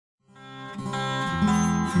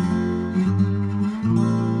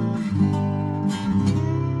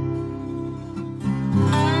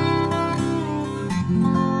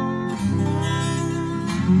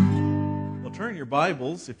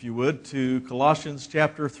Bibles, if you would, to Colossians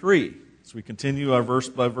chapter 3, as we continue our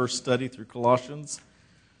verse-by-verse study through Colossians.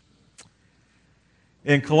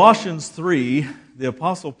 In Colossians 3, the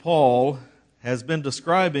Apostle Paul has been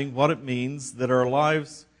describing what it means that our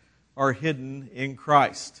lives are hidden in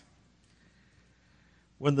Christ.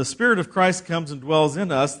 When the Spirit of Christ comes and dwells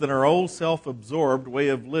in us, then our old self-absorbed way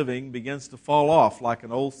of living begins to fall off like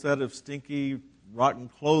an old set of stinky, rotten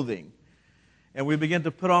clothing. And we begin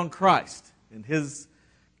to put on Christ and His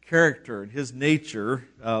character and His nature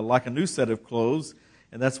like a new set of clothes.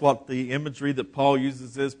 And that's what the imagery that Paul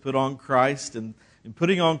uses is put on Christ. And in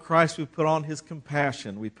putting on Christ, we put on His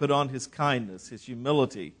compassion. We put on His kindness, His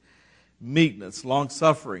humility, meekness,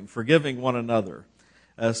 long-suffering, forgiving one another,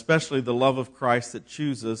 especially the love of Christ that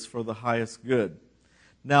chooses for the highest good.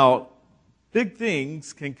 Now, big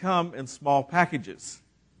things can come in small packages.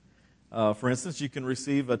 For instance, you can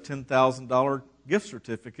receive a $10,000 gift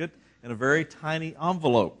certificate in a very tiny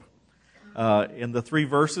envelope. In the 3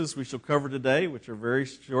 verses we shall cover today, which are very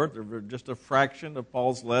short, they're just a fraction of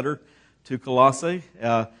Paul's letter to Colossae.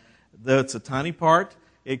 Though it's a tiny part,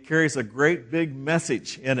 it carries a great big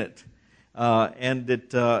message in it. And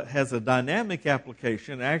it has a dynamic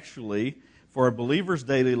application, actually, for a believer's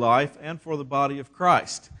daily life and for the body of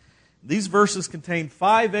Christ. These verses contain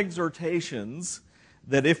 5 exhortations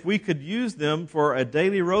that if we could use them for a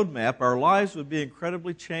daily roadmap, our lives would be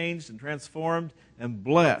incredibly changed and transformed and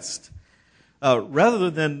blessed. Rather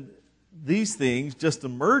than these things just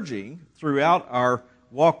emerging throughout our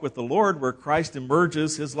walk with the Lord, where Christ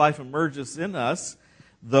emerges, His life emerges in us,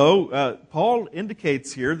 though Paul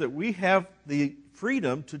indicates here that we have the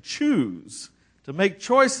freedom to choose, to make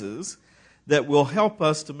choices that will help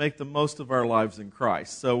us to make the most of our lives in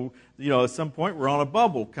Christ. So, at some point we're on a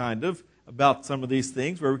bubble, kind of, about some of these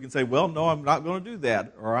things where we can say, well, no, I'm not going to do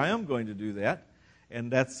that, or I am going to do that.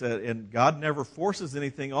 And and God never forces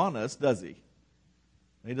anything on us, does He?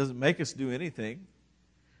 He doesn't make us do anything,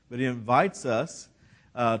 but He invites us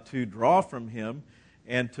to draw from Him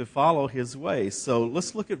and to follow His way. So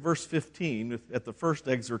let's look at verse 15, at the first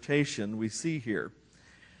exhortation we see here.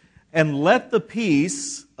 And let the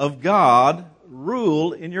peace of God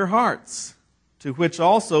rule in your hearts, to which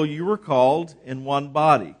also you were called in one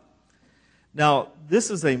body. Now,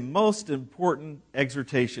 this is a most important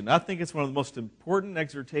exhortation. I think it's one of the most important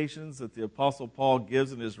exhortations that the Apostle Paul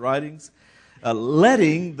gives in his writings.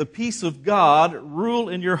 Letting the peace of God rule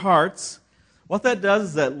in your hearts. What that does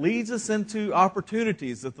is that leads us into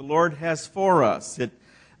opportunities that the Lord has for us.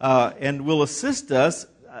 And will assist us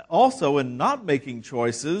also in not making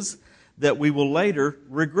choices that we will later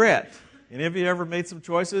regret. Any of you ever made some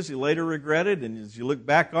choices you later regretted, and as you look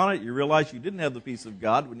back on it, you realize you didn't have the peace of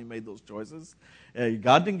God when you made those choices?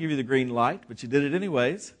 God didn't give you the green light, but you did it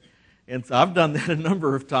anyways. And so I've done that a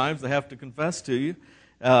number of times, I have to confess to you.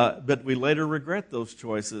 But we later regret those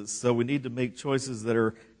choices. So we need to make choices that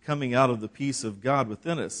are coming out of the peace of God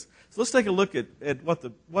within us. So let's take a look at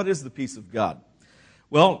what is the peace of God.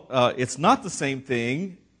 Well, it's not the same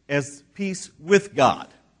thing as peace with God.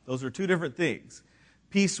 Those are two different things.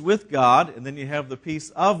 Peace with God, and then you have the peace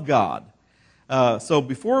of God. So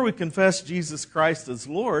before we confess Jesus Christ as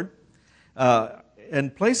Lord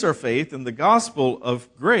and place our faith in the gospel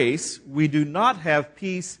of grace, we do not have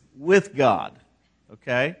peace with God.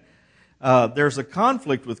 Okay? There's a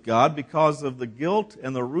conflict with God because of the guilt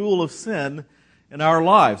and the rule of sin in our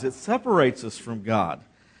lives. It separates us from God.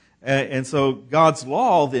 And so God's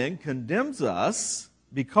law then condemns us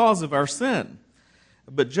because of our sin.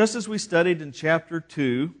 But just as we studied in chapter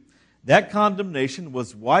 2, that condemnation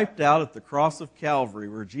was wiped out at the cross of Calvary,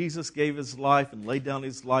 where Jesus gave His life and laid down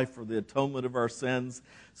His life for the atonement of our sins,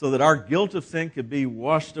 so that our guilt of sin could be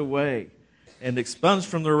washed away and expunged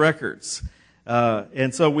from the records.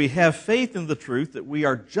 And so we have faith in the truth that we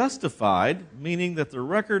are justified, meaning that the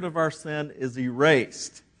record of our sin is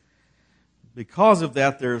erased. Because of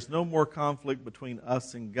that, there is no more conflict between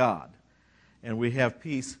us and God. And we have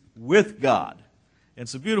peace with God. And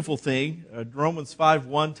it's a beautiful thing. Romans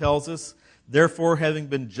 5:1 tells us, therefore, having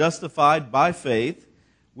been justified by faith,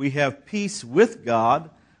 we have peace with God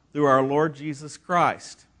through our Lord Jesus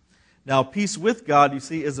Christ. Now, peace with God, you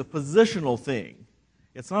see, is a positional thing.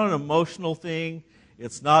 It's not an emotional thing.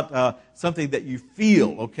 It's not something that you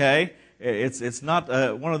feel, okay? It's not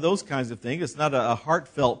one of those kinds of things. It's not a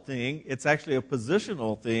heartfelt thing. It's actually a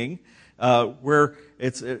positional thing where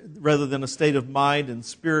it's rather than a state of mind and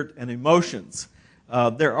spirit and emotions.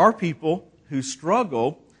 There are people who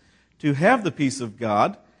struggle to have the peace of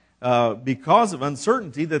God because of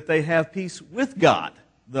uncertainty that they have peace with God,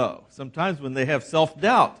 though. Sometimes when they have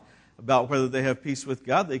self-doubt about whether they have peace with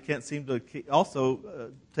God, they can't seem to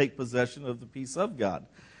also take possession of the peace of God.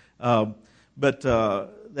 But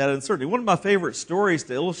that uncertainty. One of my favorite stories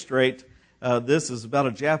to illustrate this is about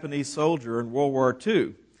a Japanese soldier in World War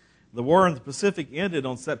II. The war in the Pacific ended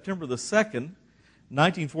on September the 2nd,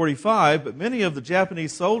 1945, but many of the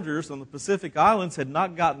Japanese soldiers on the Pacific Islands had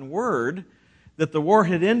not gotten word that the war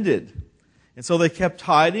had ended. And so they kept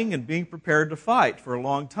hiding and being prepared to fight for a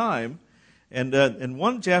long time. And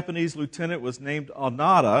one Japanese lieutenant was named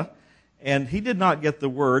Onada, and he did not get the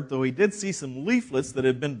word, though he did see some leaflets that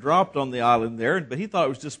had been dropped on the island there, but he thought it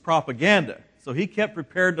was just propaganda. So he kept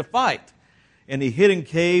prepared to fight. And he hid in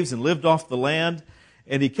caves and lived off the land,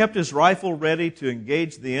 and he kept his rifle ready to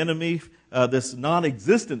engage the enemy, this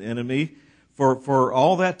non-existent enemy, for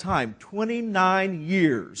all that time. 29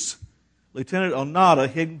 years. Lieutenant Onada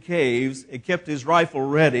hid in caves and kept his rifle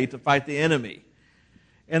ready to fight the enemy.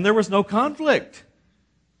 And there was no conflict.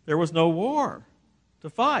 There was no war to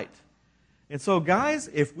fight. And so, guys,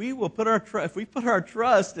 if we put our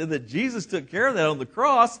trust in that Jesus took care of that on the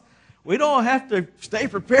cross, we don't have to stay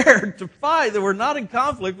prepared to fight, that we're not in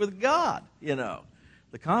conflict with God, you know.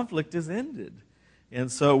 The conflict is ended.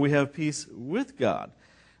 And so we have peace with God.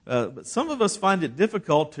 But some of us find it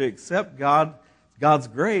difficult to accept God's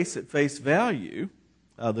grace at face value.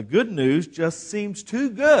 The good news just seems too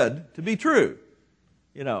good to be true.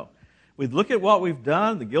 You know, we look at what we've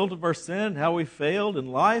done, the guilt of our sin, how we failed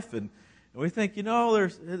in life, and we think, you know,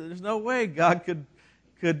 there's no way God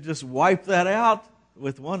could just wipe that out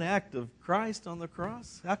with one act of Christ on the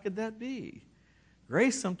cross. How could that be?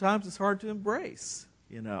 Grace sometimes is hard to embrace,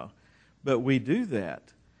 you know. But we do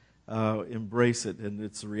that, embrace it, and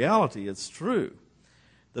it's a reality, it's true.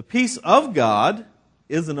 The peace of God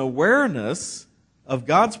is an awareness of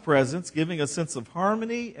God's presence, giving a sense of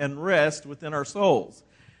harmony and rest within our souls.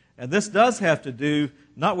 And this does have to do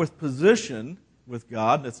not with position with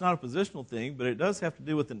God, it's not a positional thing, but it does have to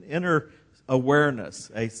do with an inner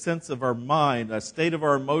awareness, a sense of our mind, a state of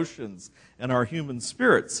our emotions, and our human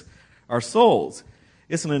spirits, our souls.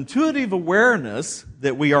 It's an intuitive awareness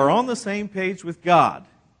that we are on the same page with God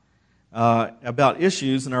about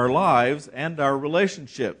issues in our lives and our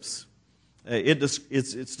relationships.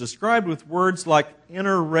 It's described with words like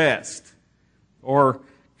inner rest or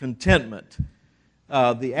contentment,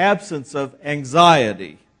 the absence of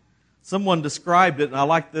anxiety. Someone described it, and I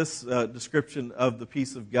like this description of the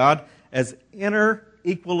peace of God, as inner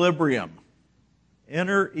equilibrium.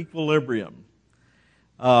 Inner equilibrium.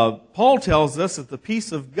 Paul tells us that the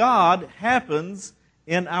peace of God happens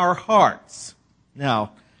in our hearts.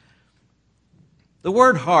 Now, the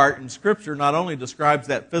word heart in Scripture not only describes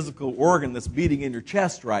that physical organ that's beating in your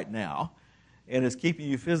chest right now and is keeping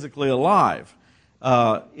you physically alive,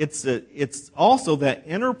 it's also that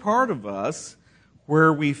inner part of us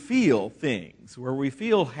where we feel things, where we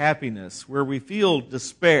feel happiness, where we feel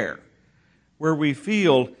despair, where we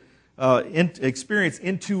feel experience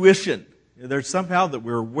intuition. There's somehow that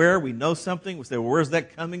we're aware, we know something, we say, well, where's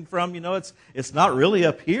that coming from? You know, it's not really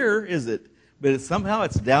up here, is it? But somehow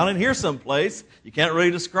it's down in here someplace. You can't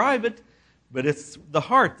really describe it, but it's the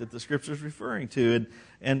heart that the Scripture is referring to.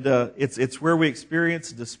 And it's where we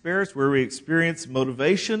experience despair, it's where we experience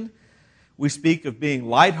motivation. We speak of being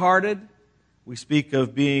lighthearted. We speak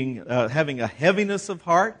of being having a heaviness of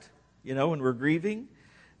heart, you know, when we're grieving.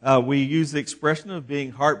 We use the expression of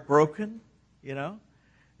being heartbroken, you know,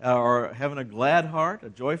 or having a glad heart, a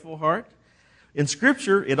joyful heart. In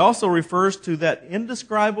Scripture, it also refers to that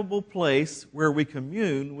indescribable place where we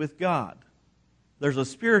commune with God. There's a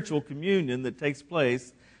spiritual communion that takes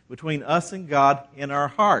place between us and God in our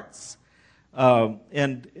hearts,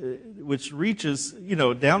 and which reaches, you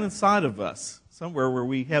know, down inside of us, somewhere where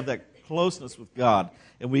we have that closeness with God,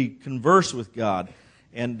 and we converse with God,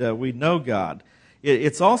 and we know God.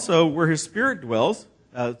 It's also where His Spirit dwells.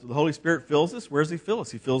 The Holy Spirit fills us. Where does He fill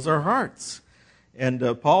us? He fills our hearts.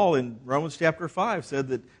 And Paul in Romans chapter 5 said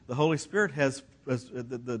that the Holy Spirit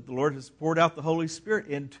the Lord has poured out the Holy Spirit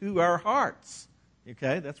into our hearts.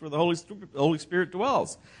 Okay, that's where the Holy Spirit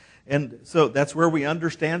dwells. And so that's where we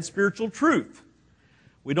understand spiritual truth.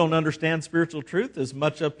 We don't understand spiritual truth as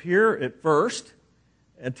much up here at first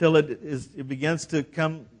until it begins to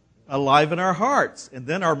come alive in our hearts. And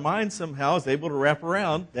then our mind somehow is able to wrap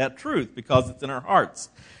around that truth because it's in our hearts.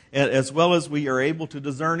 As well as we are able to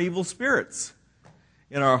discern evil spirits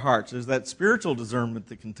in our hearts. There's that spiritual discernment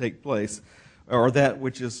that can take place, or that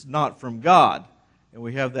which is not from God. And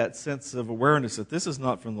we have that sense of awareness that this is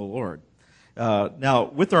not from the Lord.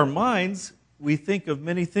 Now, with our minds, we think of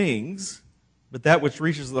many things But that which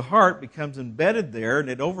reaches the heart becomes embedded there, and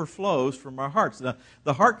it overflows from our hearts. Now,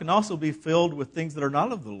 the heart can also be filled with things that are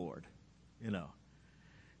not of the Lord,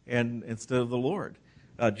 and instead of the Lord.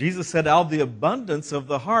 Jesus said, out of the abundance of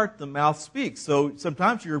the heart, the mouth speaks. So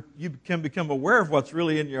sometimes you can become aware of what's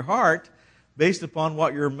really in your heart based upon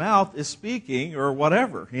what your mouth is speaking or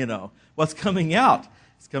whatever, what's coming out.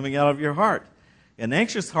 It's coming out of your heart. An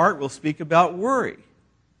anxious heart will speak about worry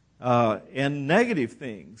and negative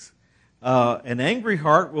things. An angry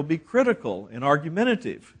heart will be critical and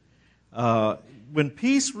argumentative. When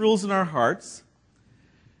peace rules in our hearts,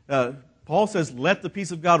 Paul says, let the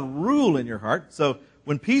peace of God rule in your heart. So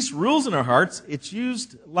when peace rules in our hearts, it's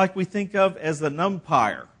used like we think of as an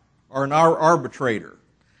umpire or an arbitrator.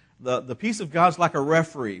 The peace of God is like a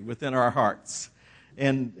referee within our hearts.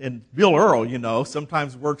 And Bill Earl,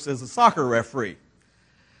 sometimes works as a soccer referee.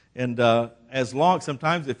 And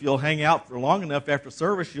sometimes if you'll hang out for long enough after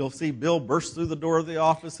service, you'll see Bill burst through the door of the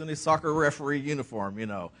office in his soccer referee uniform,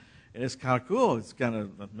 and it's kind of cool. It's kind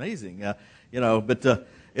of amazing, but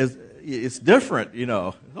it's different,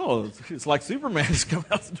 Oh, it's like Superman has come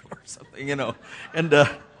out the door or something, And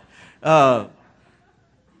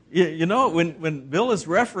when Bill is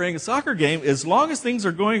refereeing a soccer game, as long as things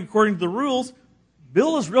are going according to the rules,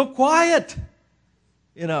 Bill is real quiet,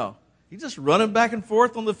 He's just running back and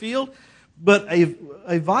forth on the field. But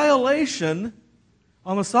a violation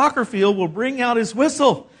on the soccer field will bring out his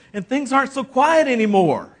whistle, and things aren't so quiet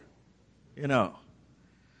anymore.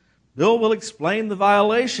 Bill will explain the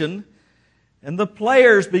violation, and the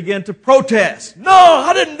players begin to protest. No,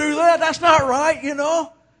 I didn't do that. That's not right,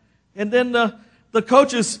 And then the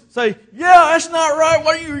coaches say, yeah, that's not right.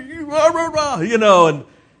 What are you blah, blah, blah,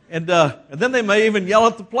 And then they may even yell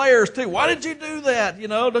at the players too. Why did you do that?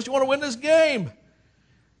 Don't you want to win this game?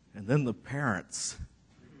 And then the parents.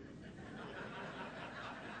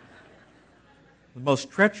 The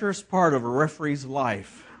most treacherous part of a referee's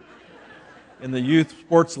life in the youth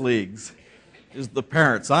sports leagues is the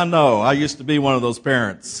parents. I know. I used to be one of those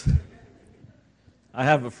parents. I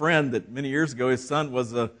have a friend that many years ago, his son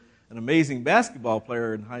was an amazing basketball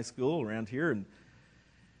player in high school around here, and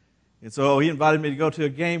so he invited me to go to a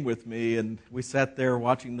game with me, and we sat there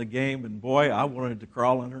watching the game, and boy, I wanted to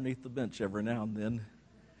crawl underneath the bench every now and then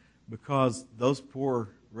because those poor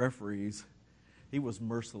referees, he was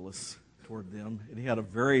merciless toward them, and he had a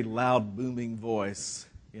very loud, booming voice,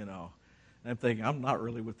 And I'm thinking, I'm not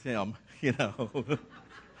really with him, But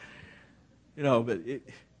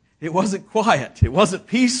it wasn't quiet. It wasn't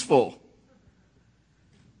peaceful.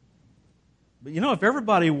 But if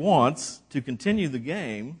everybody wants to continue the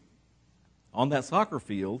game on that soccer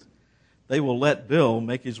field, they will let Bill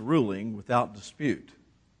make his ruling without dispute.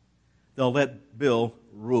 They'll let Bill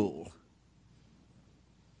rule.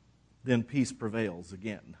 Then peace prevails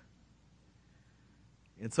again.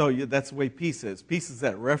 And so that's the way peace is. Peace is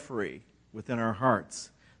that referee within our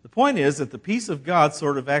hearts. The point is that the peace of God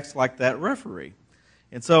sort of acts like that referee.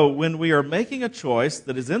 And so when we are making a choice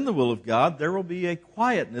that is in the will of God, there will be a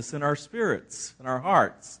quietness in our spirits, in our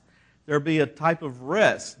hearts. There will be a type of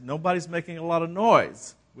rest. Nobody's making a lot of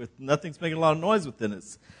noise. Nothing's making a lot of noise within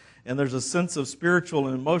us. And there's a sense of spiritual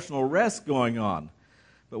and emotional rest going on.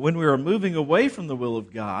 But when we are moving away from the will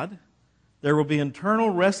of God, there will be internal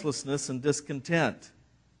restlessness and discontent.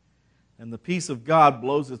 And the peace of God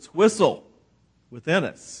blows its whistle within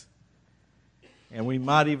us. And we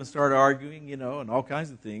might even start arguing, and all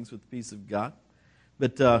kinds of things with the peace of God.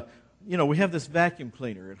 But, we have this vacuum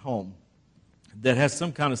cleaner at home that has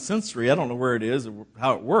some kind of sensory. I don't know where it is or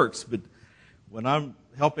how it works, but when I'm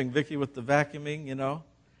helping Vicki with the vacuuming,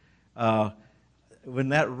 when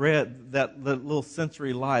that little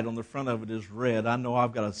sensory light on the front of it is red, I know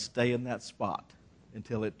I've got to stay in that spot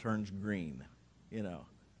until it turns green,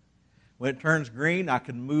 When it turns green, I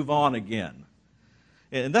can move on again.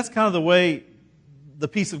 And that's kind of the way the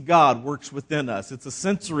peace of God works within us. It's a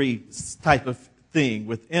sensory type of thing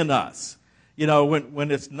within us.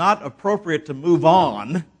 When it's not appropriate to move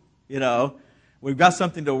on, we've got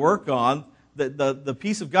something to work on, the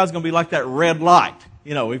peace of God is going to be like that red light.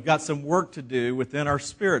 We've got some work to do within our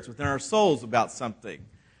spirits, within our souls about something.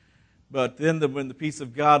 But then when the peace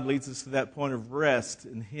of God leads us to that point of rest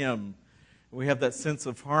in Him, we have that sense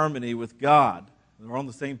of harmony with God, and we're on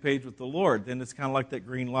the same page with the Lord, then it's kind of like that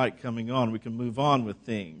green light coming on. We can move on with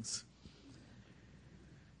things.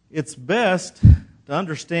 It's best to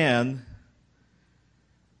understand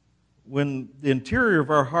when the interior of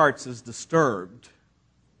our hearts is disturbed,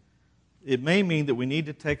 it may mean that we need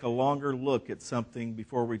to take a longer look at something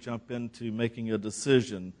before we jump into making a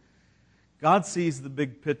decision. God sees the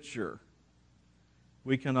big picture.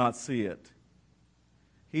 We cannot see it.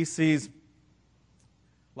 He sees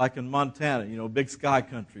like in Montana, big sky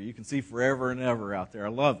country. You can see forever and ever out there. I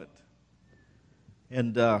love it.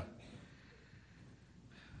 And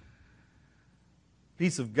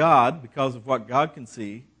peace of God, because of what God can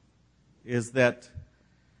see, is that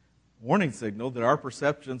warning signal that our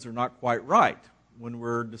perceptions are not quite right when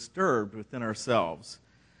we're disturbed within ourselves.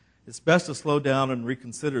 It's best to slow down and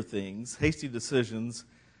reconsider things. Hasty decisions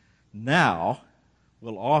now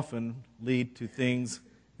will often lead to things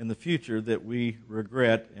in the future that we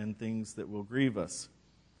regret and things that will grieve us.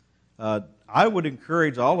 I would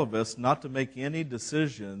encourage all of us not to make any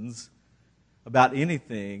decisions about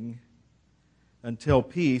anything until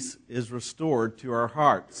peace is restored to our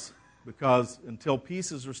hearts. Because until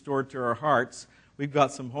peace is restored to our hearts, we've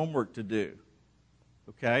got some homework to do.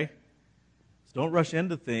 Okay? So don't rush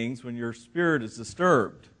into things when your spirit is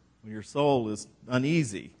disturbed, when your soul is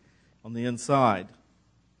uneasy on the inside.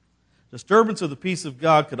 Disturbance of the peace of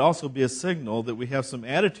God could also be a signal that we have some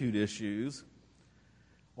attitude issues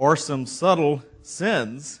or some subtle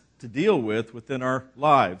sins to deal with within our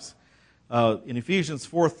lives. In Ephesians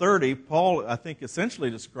 4:30, Paul, I think,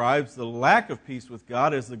 essentially describes the lack of peace with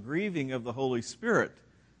God as the grieving of the Holy Spirit.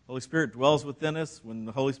 The Holy Spirit dwells within us. When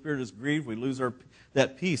the Holy Spirit is grieved, we lose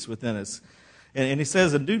that peace within us. And he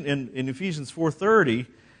says in Ephesians 4:30,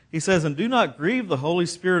 he says, "And do not grieve the Holy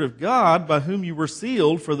Spirit of God, by whom you were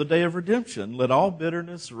sealed for the day of redemption. Let all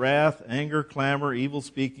bitterness, wrath, anger, clamor, evil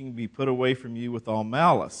speaking be put away from you with all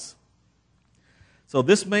malice." So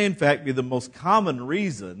this may in fact be the most common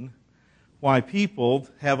reason why people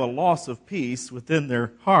have a loss of peace within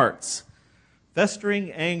their hearts.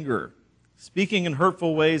 Festering anger, speaking in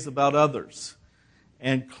hurtful ways about others,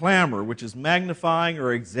 and clamor, which is magnifying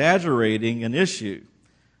or exaggerating an issue.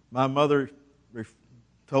 My mother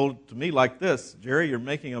told it to me like this: "Jerry, you're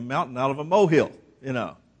making a mountain out of a molehill,"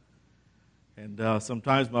 And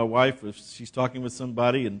sometimes my wife, if she's talking with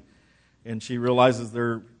somebody and she realizes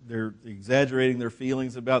they're exaggerating their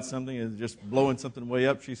feelings about something and just blowing something way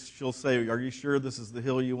up, she'll say, "Are you sure this is the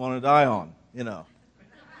hill you want to die on?"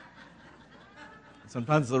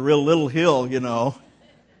 Sometimes it's a real little hill,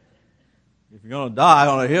 If you're going to die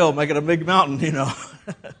on a hill, make it a big mountain,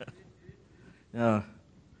 Yeah.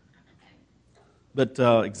 But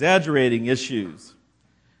exaggerating issues.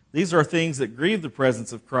 These are things that grieve the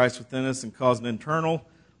presence of Christ within us and cause an internal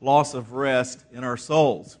loss of rest in our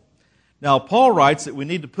souls. Now, Paul writes that we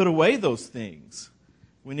need to put away those things.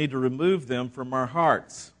 We need to remove them from our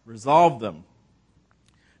hearts, resolve them.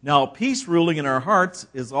 Now, peace ruling in our hearts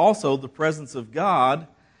is also the presence of God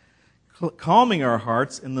calming our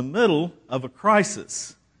hearts in the middle of a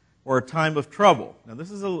crisis or a time of trouble. Now,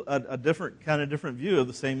 this is a different view of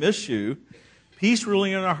the same issue. Peace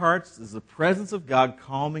ruling in our hearts is the presence of God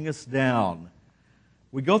calming us down.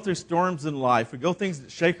 We go through storms in life. We go through things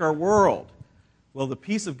that shake our world. Well, the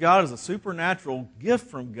peace of God is a supernatural gift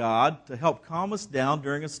from God to help calm us down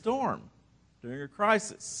during a storm, during a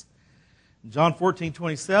crisis. In John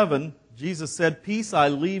 14:27, Jesus said, "Peace I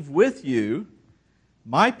leave with you.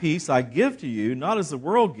 My peace I give to you, not as the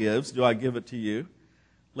world gives, do I give it to you.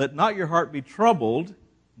 Let not your heart be troubled,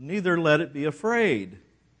 neither let it be afraid."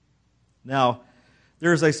 Now,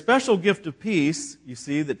 there is a special gift of peace, you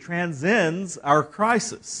see, that transcends our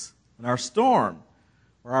crisis and our storm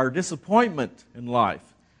or our disappointment in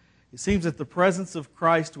life. It seems that the presence of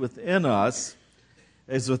Christ within us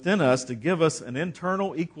is within us to give us an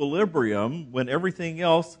internal equilibrium when everything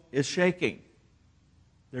else is shaking.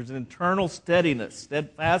 There's an internal steadiness,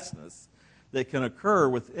 steadfastness that can occur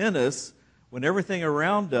within us when everything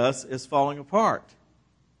around us is falling apart.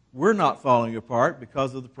 We're not falling apart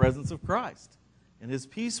because of the presence of Christ and His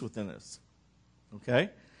peace within us. Okay?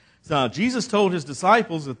 So now, Jesus told His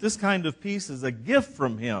disciples that this kind of peace is a gift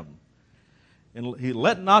from Him. And He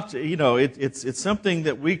let not, it's something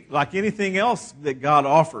that we, like anything else that God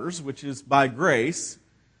offers, which is by grace,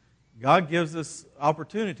 God gives us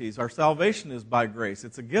opportunities. Our salvation is by grace.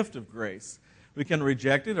 It's a gift of grace. We can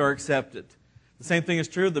reject it or accept it. The same thing is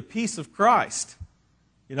true of the peace of Christ.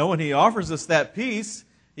 When He offers us that peace,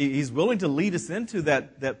 He's willing to lead us into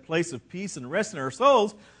that place of peace and rest in our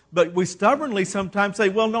souls, but we stubbornly sometimes say,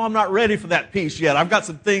 "Well, no, I'm not ready for that peace yet. I've got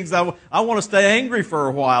some things I want to stay angry for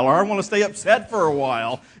a while, or I want to stay upset for a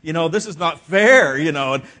while. This is not fair,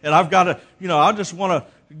 and I've got to, I just want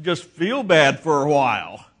to just feel bad for a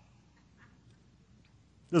while."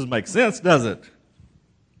 Doesn't make sense, does it?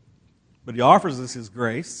 But He offers us His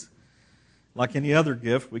grace. Like any other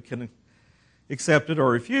gift, we can accept it or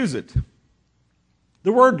refuse it.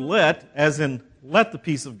 The word "let," as in let the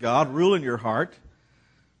peace of God rule in your heart,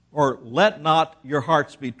 or let not your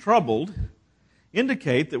hearts be troubled,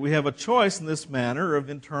 indicate that we have a choice in this manner of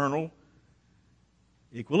internal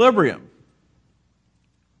equilibrium.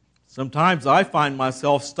 Sometimes I find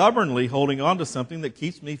myself stubbornly holding on to something that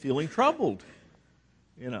keeps me feeling troubled.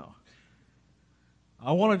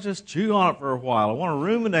 I want to just chew on it for a while. I want to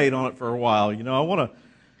ruminate on it for a while. I want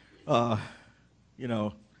to,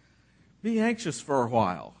 be anxious for a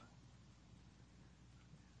while.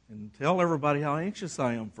 And tell everybody how anxious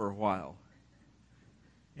I am for a while.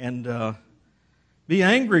 And be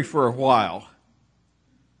angry for a while.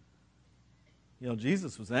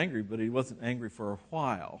 Jesus was angry, but he wasn't angry for a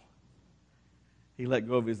while. He let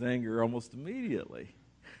go of his anger almost immediately.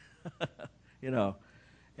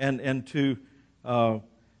 And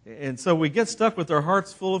so we get stuck with our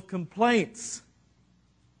hearts full of complaints,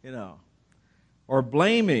 or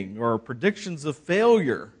blaming, or predictions of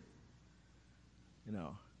failure.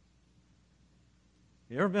 You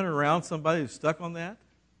ever been around somebody who's stuck on that?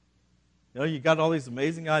 You got all these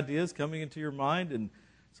amazing ideas coming into your mind, and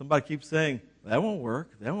somebody keeps saying, that won't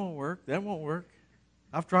work, that won't work, that won't work.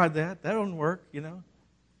 I've tried that, that won't work,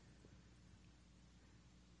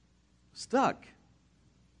 Stuck.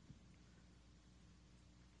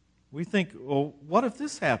 We think, well, what if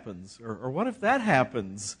this happens? Or what if that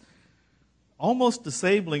happens? Almost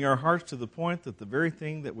disabling our hearts to the point that the very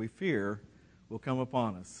thing that we fear will come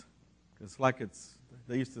upon us. It's like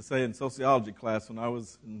they used to say in sociology class when I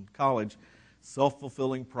was in college,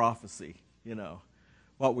 self-fulfilling prophecy.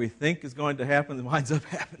 What we think is going to happen, it winds up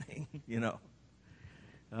happening, the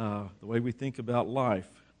way we think about life.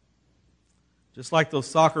 Just like those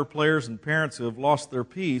soccer players and parents who have lost their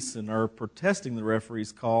peace and are protesting the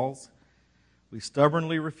referee's calls, we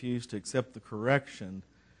stubbornly refuse to accept the correction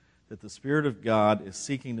that the Spirit of God is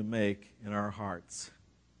seeking to make in our hearts.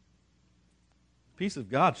 The peace of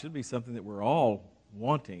God should be something that we're all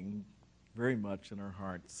wanting very much in our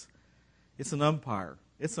hearts. It's an umpire.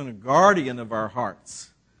 It's a guardian of our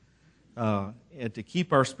hearts, and to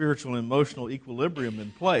keep our spiritual and emotional equilibrium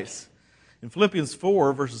in place. In Philippians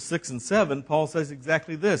 4, verses 6 and 7, Paul says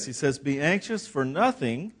exactly this. He says, "Be anxious for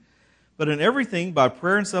nothing, but in everything by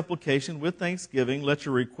prayer and supplication with thanksgiving, let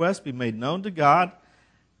your requests be made known to God."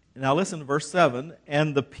 Now listen to verse 7.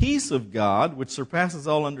 "And the peace of God, which surpasses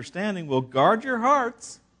all understanding, will guard your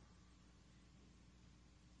hearts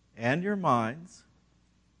and your minds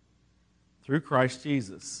through Christ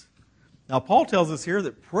Jesus." Now Paul tells us here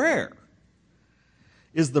that prayer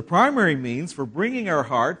is the primary means for bringing our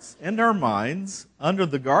hearts and our minds under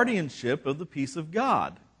the guardianship of the peace of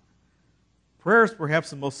God. Prayer is perhaps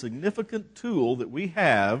the most significant tool that we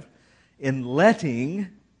have in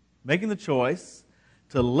making the choice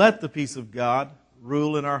to let the peace of God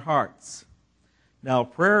rule in our hearts. Now,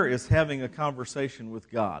 prayer is having a conversation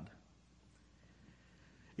with God.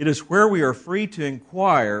 It is where we are free to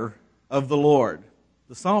inquire of the Lord.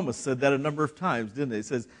 The psalmist said that a number of times, didn't he? He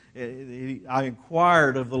says, I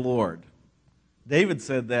inquired of the Lord. David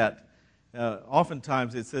said that.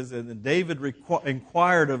 Oftentimes it says, and David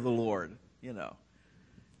inquired of the Lord,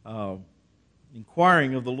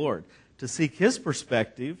 inquiring of the Lord, to seek His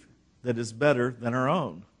perspective that is better than our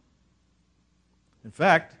own. In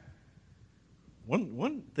fact,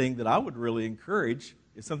 one thing that I would really encourage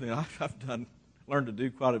is something I've learned to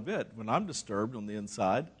do quite a bit. When I'm disturbed on the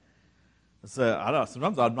inside,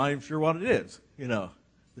 sometimes I'm not even sure what it is,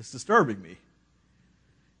 that's disturbing me.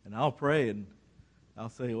 And I'll pray and I'll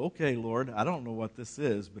say, okay, Lord, I don't know what this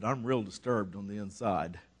is, but I'm real disturbed on the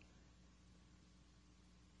inside.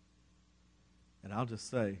 And I'll just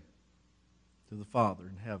say to the Father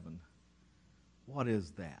in heaven, what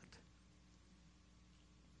is that?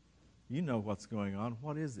 You know what's going on.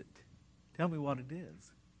 What is it? Tell me what it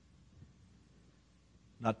is.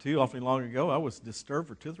 Not too often long ago, I was disturbed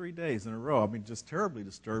for 2 or 3 days in a row. Just terribly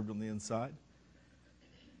disturbed on the inside.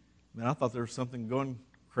 I thought there was something going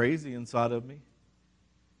crazy inside of me.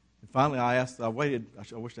 And finally I waited.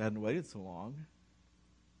 I wish I hadn't waited so long.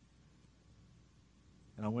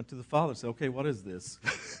 And I went to the Father and said, okay, what is this?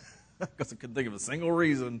 Because I couldn't think of a single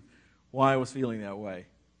reason why I was feeling that way.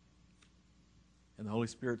 And the Holy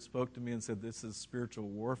Spirit spoke to me and said, this is spiritual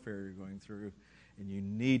warfare you're going through, and you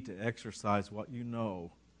need to exercise what you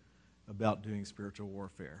know about doing spiritual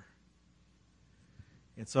warfare.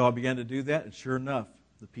 And so I began to do that, and sure enough,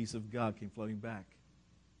 the peace of God came flooding back,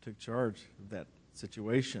 took charge of that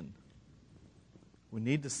situation. We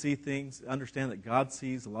need to see things, understand that God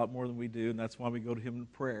sees a lot more than we do, and that's why we go to Him in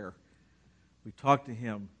prayer. We talk to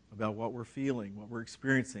Him about what we're feeling, what we're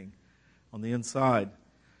experiencing on the inside.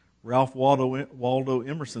 Ralph Waldo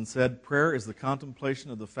Emerson said, prayer is the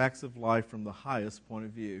contemplation of the facts of life from the highest point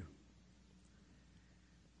of view.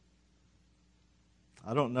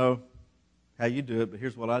 I don't know how you do it, but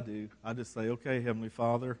here's what I do. I just say, okay, Heavenly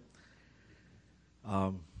Father,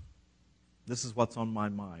 This is what's on my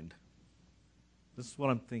mind. This is what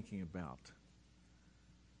I'm thinking about.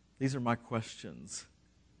 These are my questions.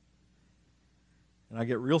 And I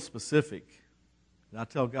get real specific. And I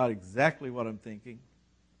tell God exactly what I'm thinking.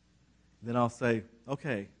 Then I'll say,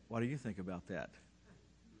 okay, what do you think about that?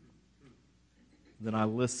 Then I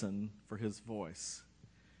listen for His voice.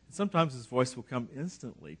 And sometimes His voice will come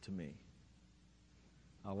instantly to me.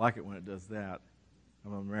 I like it when it does that.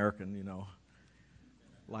 I'm an American,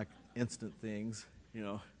 like instant things,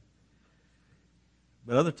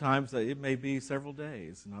 But other times it may be several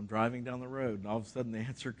days, and I'm driving down the road, and all of a sudden the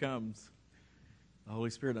answer comes. The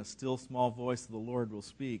Holy Spirit, a still small voice of the Lord will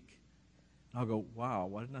speak. And I'll go, wow,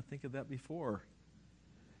 why didn't I think of that before?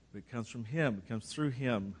 But it comes from Him. It comes through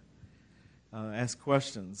Him. Ask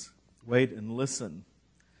questions. Wait and listen.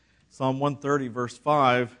 Psalm 130, verse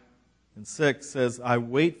 5 and 6 says, I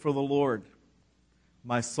wait for the Lord.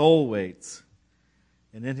 My soul waits.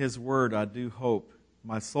 And in His word I do hope.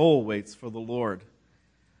 My soul waits for the Lord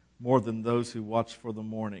more than those who watch for the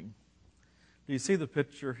morning. Do you see the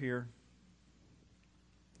picture here?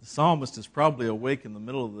 The psalmist is probably awake in the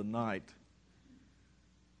middle of the night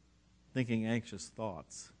thinking anxious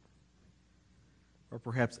thoughts, or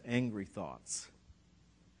perhaps angry thoughts,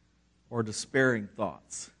 or despairing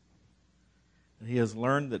thoughts. And he has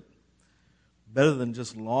learned that better than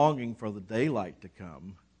just longing for the daylight to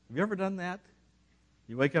come. Have you ever done that?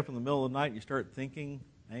 You wake up in the middle of the night and you start thinking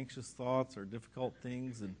anxious thoughts or difficult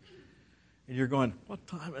things, and you're going, what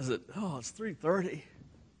time is it? Oh, it's 3:30.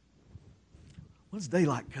 When's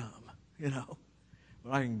daylight come? When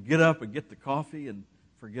I can get up and get the coffee and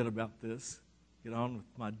forget about this, get on with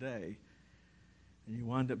my day. And you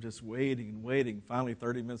wind up just waiting and waiting. Finally,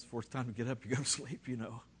 30 minutes before it's time to get up, you go to sleep,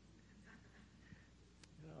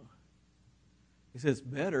 He says,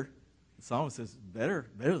 better. The psalmist says, better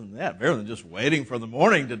than that. Better than just waiting for the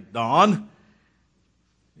morning to dawn.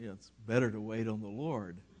 Yeah, it's better to wait on the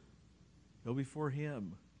Lord. Go before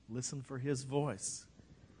Him. Listen for His voice.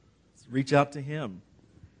 Reach out to Him.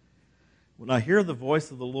 When I hear the voice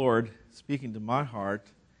of the Lord speaking to my heart,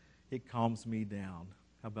 it calms me down.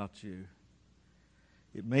 How about you?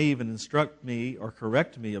 It may even instruct me or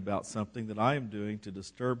correct me about something that I am doing to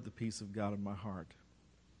disturb the peace of God in my heart.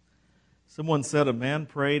 Someone said a man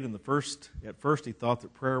prayed, and at first he thought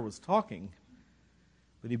that prayer was talking,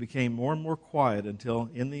 but he became more and more quiet until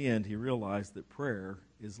in the end he realized that prayer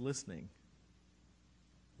is listening.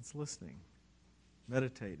 It's listening,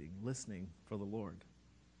 meditating, listening for the Lord.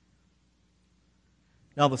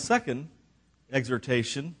 Now the second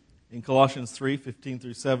exhortation in Colossians 3:15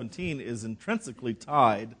 through 17 is intrinsically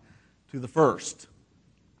tied to the first.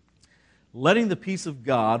 Letting the peace of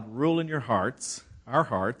God rule in your hearts, our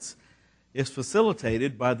hearts, is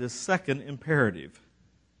facilitated by this second imperative.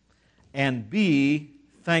 And be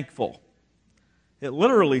thankful. It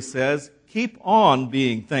literally says, keep on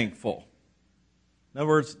being thankful. In other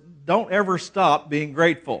words, don't ever stop being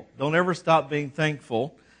grateful. Don't ever stop being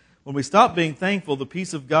thankful. When we stop being thankful, the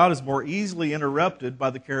peace of God is more easily interrupted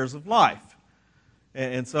by the cares of life.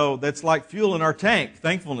 And so that's like fuel in our tank.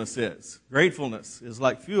 Thankfulness is. Gratefulness is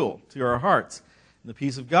like fuel to our hearts. And the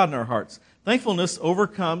peace of God in our hearts. Thankfulness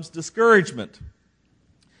overcomes discouragement.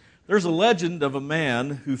 There's a legend of a man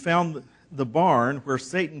who found the barn where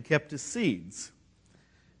Satan kept his seeds.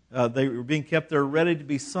 They were being kept there ready to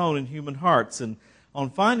be sown in human hearts. And on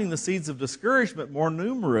finding the seeds of discouragement more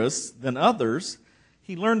numerous than others,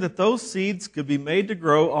 he learned that those seeds could be made to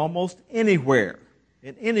grow almost anywhere,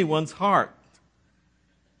 in anyone's heart,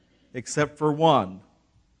 except for one.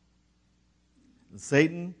 And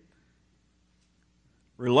Satan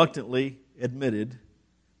reluctantly admitted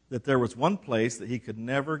that there was one place that he could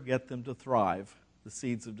never get them to thrive, the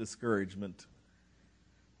seeds of discouragement.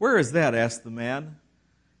 Where is that? Asked the man.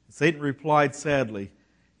 Satan replied sadly,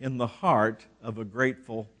 in the heart of a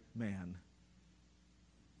grateful man.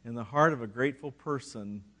 In the heart of a grateful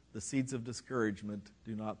person, the seeds of discouragement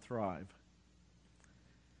do not thrive.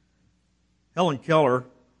 Helen Keller,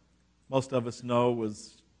 most of us know,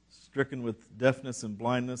 was stricken with deafness and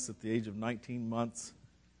blindness at the age of 19 months.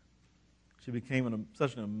 She became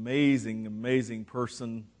such an amazing, amazing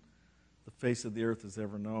person the face of the earth has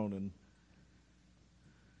ever known. And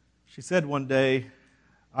she said one day,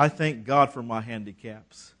 I thank God for my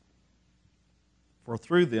handicaps, for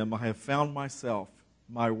through them I have found myself,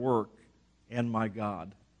 my work, and my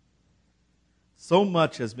God. So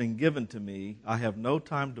much has been given to me, I have no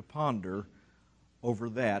time to ponder over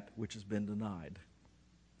that which has been denied.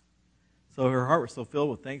 So her heart was so filled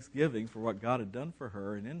with thanksgiving for what God had done for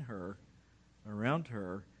her and in her, around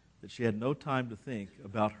her, that she had no time to think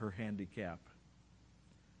about her handicap.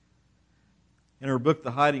 In her book,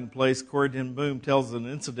 The Hiding Place, Corrie ten Boom tells an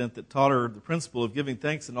incident that taught her the principle of giving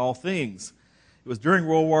thanks in all things. It was during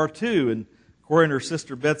World War II, and Corrie and her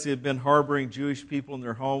sister Betsy had been harboring Jewish people in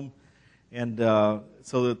their home, and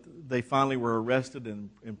so that they finally were arrested and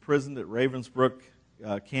imprisoned at Ravensbrück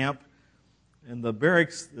camp. And the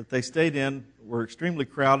barracks that they stayed in were extremely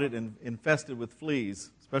crowded and infested with fleas,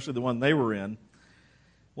 especially the one they were in.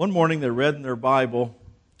 One morning they read in their Bible,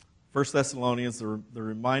 1 Thessalonians, the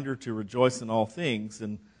reminder to rejoice in all things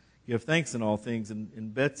and give thanks in all things.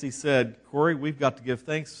 And Betsy said, "Corrie, we've got to give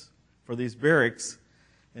thanks for these barracks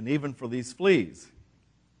and even for these fleas."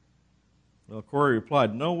 Well, Corrie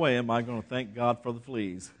replied, "No way am I going to thank God for the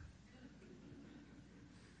fleas."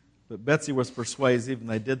 But Betsy was persuasive, and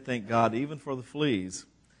they did thank God even for the fleas.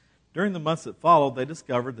 During the months that followed, they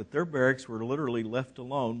discovered that their barracks were literally left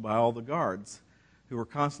alone by all the guards who were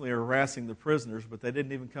constantly harassing the prisoners, but they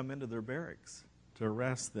didn't even come into their barracks to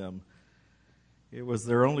harass them. It was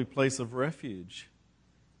their only place of refuge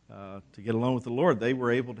to get alone with the Lord. They were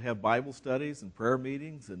able to have Bible studies and prayer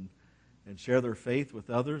meetings and share their faith with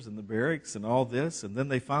others in the barracks and all this. And then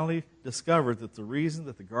they finally discovered that the reason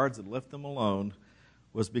that the guards had left them alone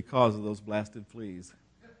was because of those blasted fleas.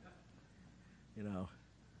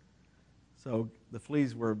 So the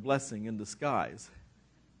fleas were a blessing in disguise.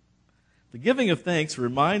 The giving of thanks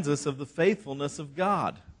reminds us of the faithfulness of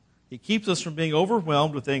God. He keeps us from being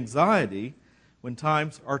overwhelmed with anxiety when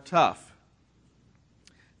times are tough.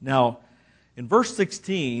 Now, in verse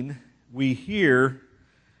 16, we hear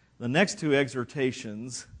the next two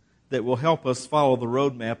exhortations that will help us follow the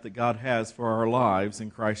roadmap that God has for our lives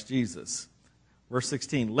in Christ Jesus. Verse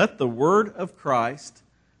 16, "Let the word of Christ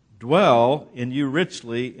dwell in you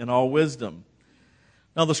richly in all wisdom."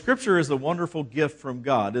 Now, the Scripture is a wonderful gift from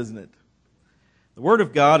God, isn't it? The Word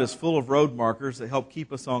of God is full of road markers that help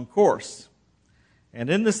keep us on course. And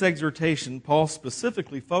in this exhortation, Paul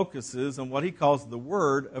specifically focuses on what he calls the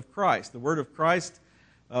Word of Christ. The Word of Christ,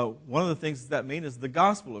 one of the things that means is the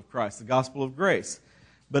gospel of Christ, the gospel of grace.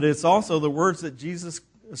 But it's also the words that Jesus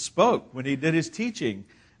spoke when he did his teaching.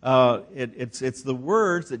 It's the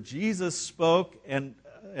words that Jesus spoke, and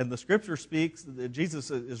the Scripture speaks, that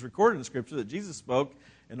Jesus is recorded in the Scripture that Jesus spoke,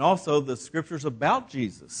 and also the Scriptures about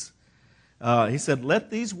Jesus. He said, "Let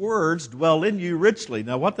these words dwell in you richly."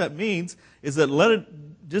 Now, what that means is that let it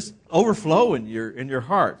just overflow in your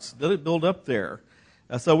hearts. Let it build up there.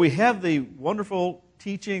 So we have the wonderful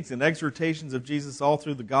teachings and exhortations of Jesus all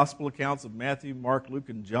through the gospel accounts of Matthew, Mark, Luke,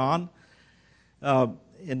 and John.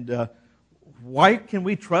 Why can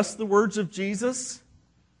we trust the words of Jesus?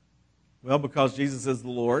 Well, because Jesus is the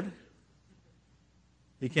Lord.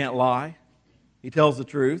 He can't lie. He tells the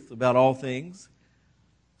truth about all things.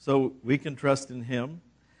 So we can trust in Him.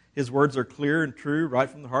 His words are clear and true, right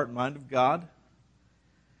from the heart and mind of God.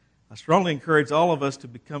 I strongly encourage all of us to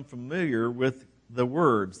become familiar with the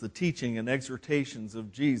words, the teaching and exhortations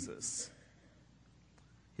of Jesus.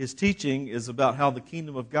 His teaching is about how the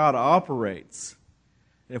kingdom of God operates.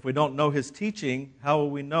 And if we don't know His teaching, how will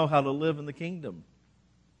we know how to live in the kingdom?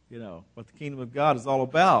 What the kingdom of God is all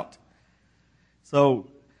about. So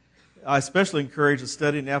I especially encourage the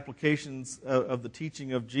study and applications of the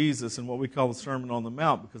teaching of Jesus and what we call the Sermon on the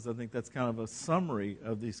Mount, because I think that's kind of a summary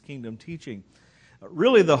of these kingdom teaching.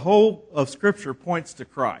 Really, the whole of Scripture points to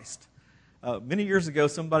Christ. Many years ago,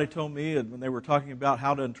 somebody told me, when they were talking about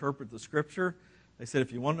how to interpret the Scripture, they said,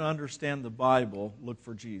 if you want to understand the Bible, look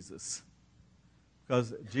for Jesus.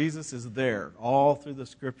 Because Jesus is there all through the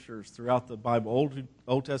Scriptures, throughout the Bible,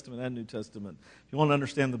 Old Testament and New Testament. If you want to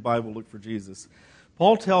understand the Bible, look for Jesus.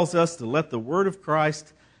 Paul tells us to let the word of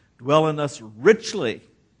Christ dwell in us richly.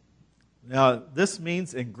 Now, this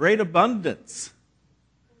means in great abundance.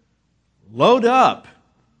 Load up.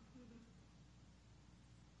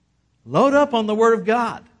 Load up on the Word of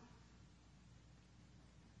God.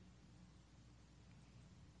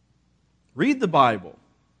 Read the Bible.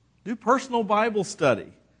 Do personal Bible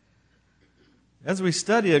study. As we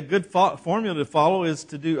study, a good formula to follow is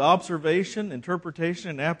to do observation, interpretation,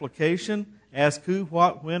 and application. Ask who,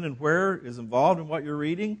 what, when, and where is involved in what you're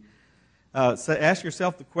reading. Ask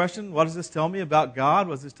yourself the question, what does this tell me about God?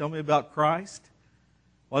 What does this tell me about Christ?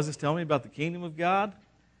 What does this tell me about the kingdom of God?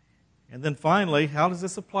 And then finally, how does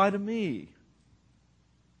this apply to me?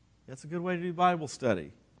 That's a good way to do Bible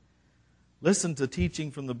study. Listen to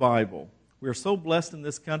teaching from the Bible. We are so blessed in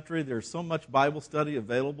this country. There's so much Bible study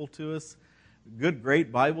available to us. Good,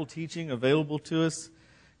 great Bible teaching available to us.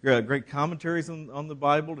 Great commentaries on the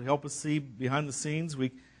Bible to help us see behind the scenes.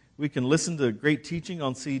 We can listen to great teaching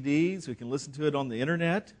on CDs. We can listen to it on the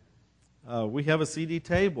internet. We have a CD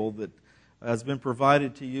table that has been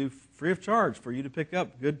provided to you free of charge for you to pick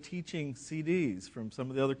up good teaching CDs from some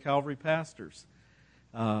of the other Calvary pastors.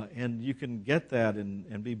 And you can get that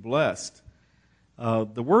and be blessed.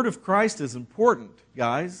 The word of Christ is important,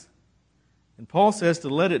 guys. And Paul says to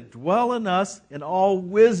let it dwell in us in all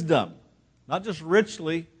wisdom. Not just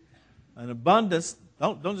richly, in abundance.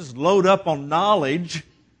 Don't just load up on knowledge.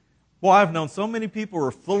 Boy, I've known so many people who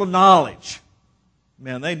are full of knowledge.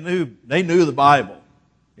 Man, they knew the Bible,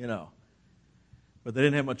 but they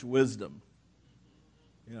didn't have much wisdom.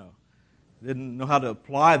 They didn't know how to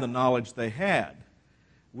apply the knowledge they had.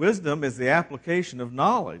 Wisdom is the application of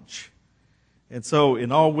knowledge. And so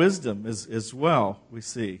in all wisdom as well, we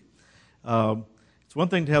see. It's one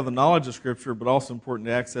thing to have the knowledge of Scripture, but also important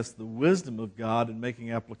to access the wisdom of God and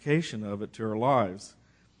making application of it to our lives.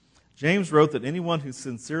 James wrote that anyone who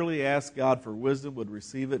sincerely asks God for wisdom would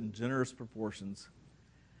receive it in generous proportions.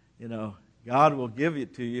 God will give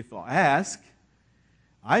it to you if you'll ask.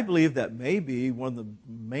 I believe that may be one of the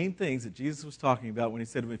main things that Jesus was talking about when he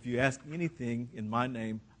said, if you ask anything in my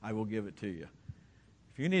name, I will give it to you.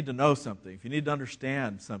 If you need to know something, if you need to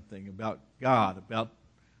understand something about God, about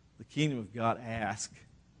the kingdom of God, ask.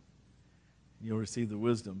 You'll receive the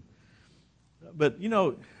wisdom. But,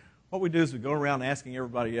 what we do is we go around asking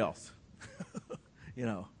everybody else.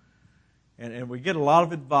 And we get a lot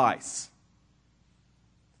of advice.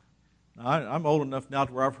 Now, I'm old enough now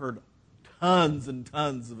to where I've heard tons and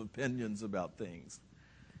tons of opinions about things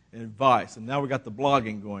and advice. And now we got the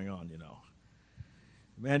blogging going on,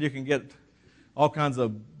 Man, you can get all kinds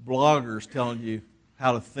of bloggers telling you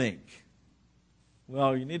how to think.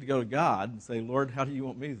 Well, you need to go to God and say, Lord, how do you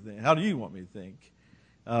want me to think? How do you want me to think?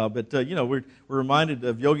 We're reminded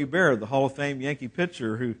of Yogi Berra, the Hall of Fame Yankee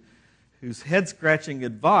pitcher, whose head-scratching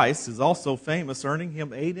advice is also famous, earning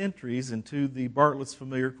him 8 entries into the Bartlett's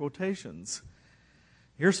Familiar Quotations.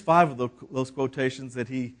 Here's 5 of those quotations that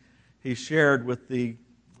he shared with the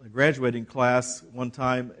graduating class one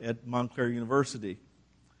time at Montclair University.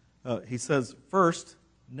 He says, first,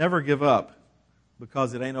 never give up,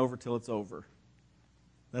 because it ain't over till it's over.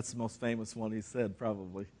 That's the most famous one he said,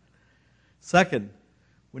 probably. Second,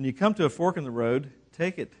 when you come to a fork in the road,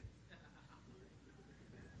 take it.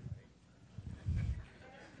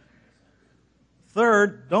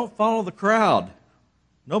 Third, don't follow the crowd.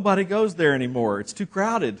 Nobody goes there anymore. It's too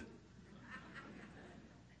crowded.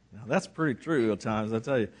 Now, that's pretty true at times, I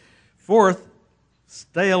tell you. Fourth,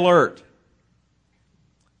 stay alert.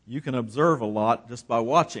 You can observe a lot just by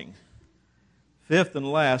watching. Fifth and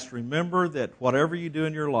last, remember that whatever you do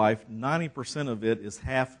in your life, 90% of it is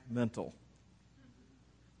half mental.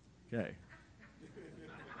 Okay.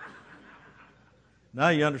 Now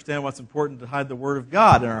you understand why it's important to hide the Word of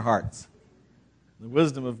God in our hearts, the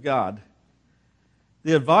wisdom of God.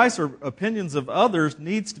 The advice or opinions of others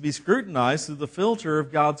needs to be scrutinized through the filter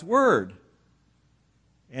of God's Word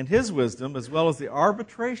and His wisdom, as well as the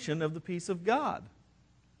arbitration of the peace of God.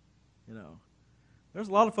 There's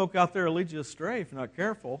a lot of folk out there who lead you astray if you're not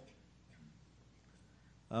careful.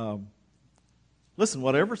 Listen,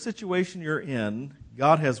 whatever situation you're in,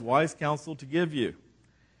 God has wise counsel to give you.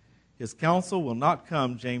 His counsel will not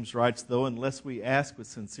come, James writes, though, unless we ask with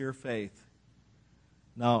sincere faith.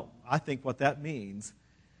 Now, I think what that means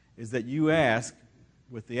is that you ask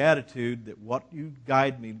with the attitude that what you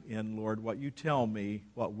guide me in, Lord, what you tell me,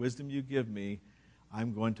 what wisdom you give me,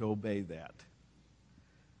 I'm going to obey that.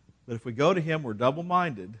 But if we go to Him, we're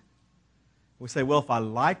double-minded. We say, well, if I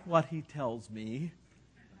like what He tells me,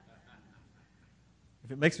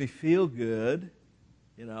 if it makes me feel good,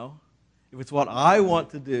 if it's what I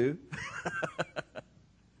want to do,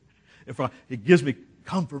 if it gives me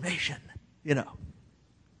confirmation, One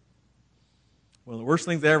of the worst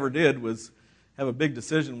things I ever did was have a big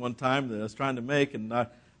decision one time that I was trying to make, and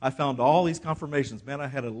I found all these confirmations. Man, I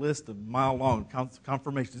had a list a mile long.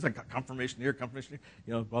 Confirmations. I got confirmation here,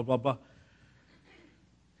 blah, blah, blah.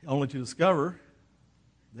 Only to discover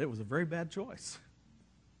that it was a very bad choice.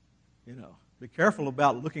 Be careful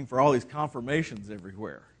about looking for all these confirmations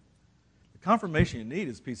everywhere. The confirmation you need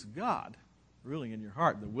is the peace of God ruling in your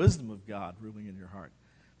heart, the wisdom of God ruling in your heart.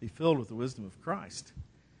 Be filled with the wisdom of Christ.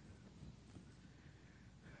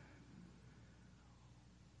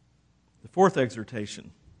 The fourth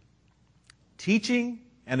exhortation. Teaching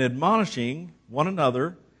and admonishing one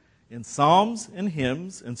another in psalms and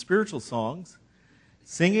hymns and spiritual songs,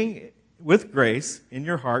 singing with grace in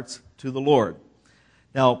your hearts to the Lord.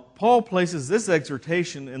 Now, Paul places this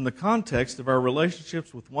exhortation in the context of our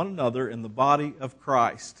relationships with one another in the body of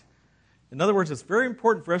Christ. In other words, it's very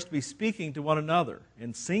important for us to be speaking to one another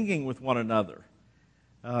and singing with one another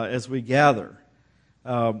as we gather.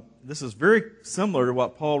 This is very similar to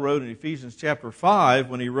what Paul wrote in Ephesians chapter 5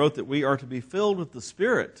 when he wrote that we are to be filled with the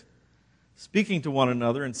Spirit, speaking to one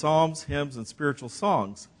another in psalms, hymns, and spiritual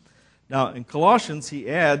songs. Now, in Colossians, he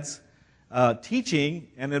adds teaching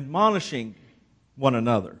and admonishing one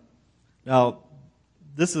another. Now,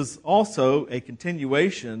 this is also a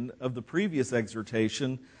continuation of the previous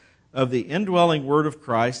exhortation of the indwelling Word of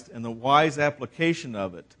Christ and the wise application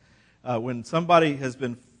of it. When somebody has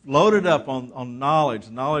been loaded up on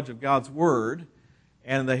knowledge of God's Word,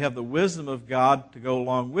 and they have the wisdom of God to go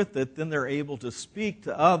along with it, then they're able to speak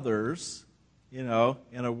to others, in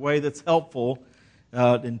a way that's helpful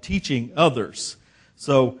in teaching others.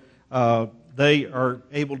 So they are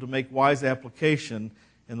able to make wise application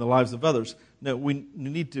in the lives of others. Now, we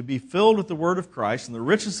need to be filled with the Word of Christ and the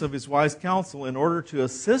richness of His wise counsel in order to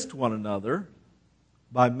assist one another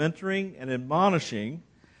by mentoring and admonishing.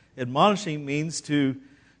 Admonishing means to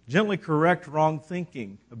gently correct wrong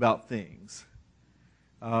thinking about things.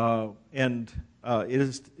 And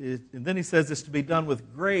then he says it's to be done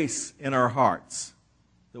with grace in our hearts.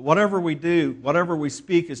 That whatever we do, whatever we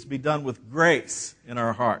speak is to be done with grace in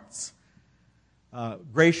our hearts.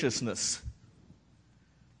 Graciousness,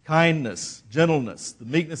 kindness, gentleness, the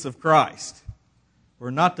meekness of Christ.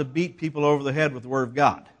 We're not to beat people over the head with the Word of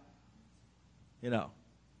God. We're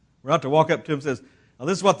not to walk up to them and say, "Now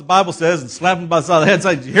this is what the Bible says," and slap them by the side of the head and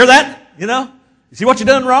say, "Did you hear that? You see what you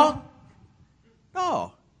done wrong?"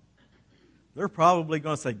 No. They're probably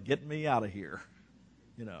going to say, "Get me out of here."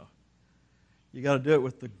 You got to do it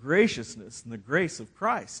with the graciousness and the grace of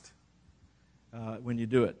Christ when you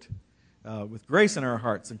do it. With grace in our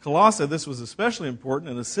hearts. In Colossae, this was especially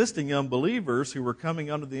important in assisting unbelievers who were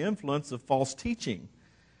coming under the influence of false teaching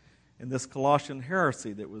in this Colossian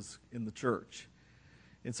heresy that was in the church.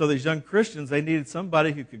 And so these young Christians, they needed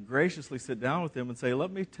somebody who could graciously sit down with them and say,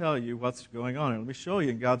 "Let me tell you what's going on, and let me show you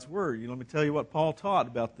in God's Word. Let me tell you what Paul taught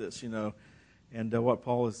about this, and what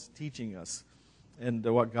Paul is teaching us, and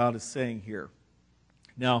what God is saying here."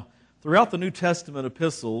 Now, throughout the New Testament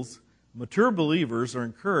epistles, mature believers are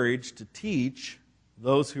encouraged to teach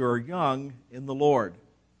those who are young in the Lord.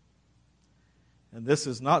 And this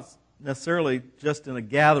is not necessarily just in a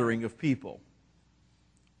gathering of people.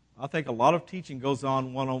 I think a lot of teaching goes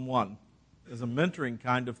on one-on-one as a mentoring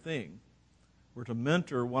kind of thing. We're to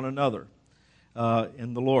mentor one another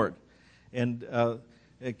in the Lord. And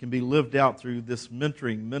it can be lived out through this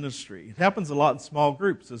mentoring ministry. It happens a lot in small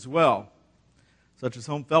groups as well, such as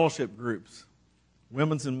home fellowship groups,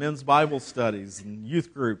 women's and men's Bible studies, and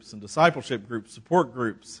youth groups, and discipleship groups, support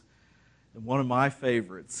groups. And one of my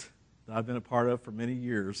favorites that I've been a part of for many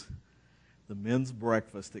years, the men's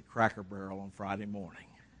breakfast at Cracker Barrel on Friday morning.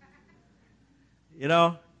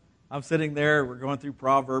 I'm sitting there, we're going through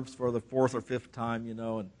Proverbs for the 4th or 5th time,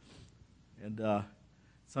 and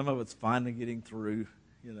some of it's finally getting through,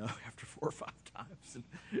 after 4 or 5 times.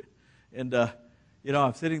 And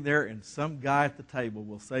I'm sitting there, and some guy at the table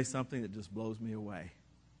will say something that just blows me away.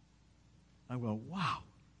 I'm going, wow.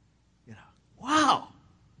 Wow.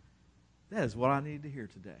 That is what I need to hear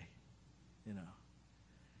today.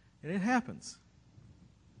 And it happens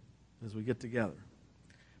as we get together.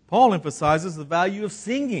 Paul emphasizes the value of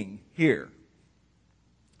singing here.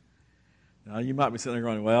 Now, you might be sitting there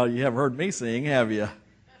going, "Well, you haven't heard me sing, have you?"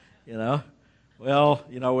 Well,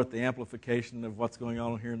 with the amplification of what's going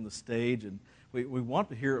on here in the stage, and we want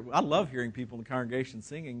to hear, I love hearing people in the congregation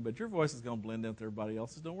singing, but your voice is going to blend in with everybody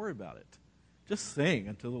else's. Don't worry about it. Just sing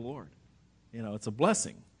unto the Lord. It's a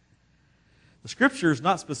blessing. The Scripture is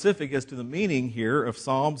not specific as to the meaning here of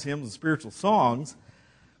psalms, hymns, and spiritual songs,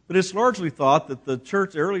 but it's largely thought that the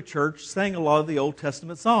early church sang a lot of the Old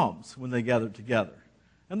Testament psalms when they gathered together.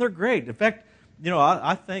 And they're great. In fact,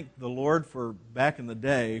 I thank the Lord for back in the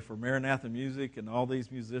day, for Maranatha Music and all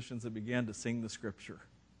these musicians that began to sing the Scripture.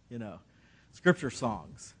 Scripture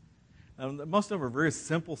songs. Most of them are very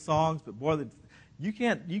simple songs, but boy, you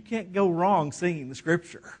can't go wrong singing the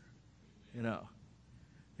Scripture.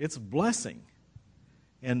 It's a blessing.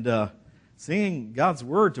 And singing God's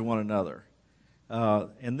Word to one another.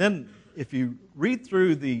 And then if you read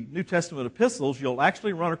through the New Testament epistles, you'll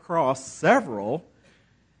actually run across several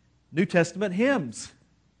New Testament hymns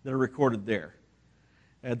that are recorded there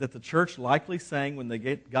that the church likely sang when they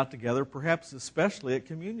got together, perhaps especially at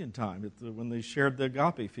communion time, when they shared the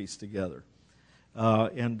agape feast together.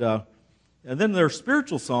 And then there are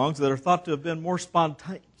spiritual songs that are thought to have been more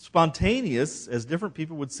spontaneous, as different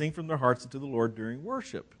people would sing from their hearts to the Lord during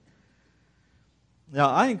worship. Now,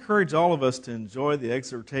 I encourage all of us to enjoy the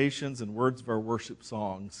exhortations and words of our worship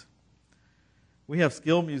songs. We have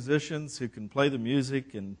skilled musicians who can play the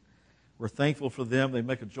music, and We're thankful for them. They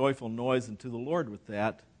make a joyful noise unto the Lord with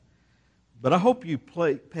that. But I hope you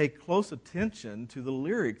pay close attention to the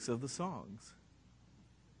lyrics of the songs.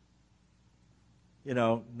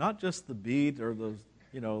 Not just the beat or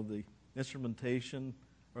the instrumentation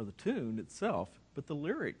or the tune itself, but the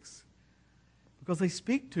lyrics, because they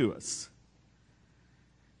speak to us.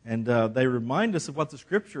 And they remind us of what the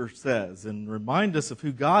Scripture says and remind us of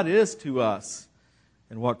who God is to us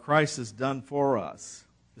and what Christ has done for us.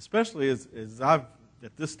 Especially as I've,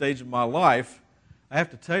 at this stage of my life, I have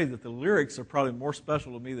to tell you that the lyrics are probably more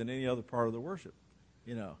special to me than any other part of the worship.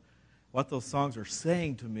 What those songs are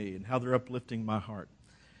saying to me and how they're uplifting my heart.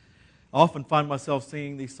 I often find myself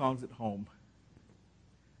singing these songs at home.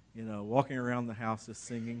 Walking around the house just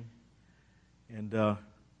singing. And,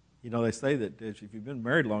 they say that if you've been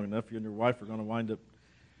married long enough, you and your wife are going to wind up,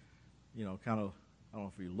 kind of, I don't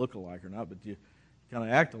know if you look alike or not, but you kind of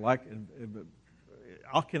act alike. But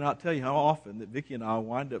I cannot tell you how often that Vicki and I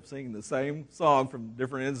wind up singing the same song from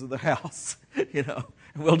different ends of the house, and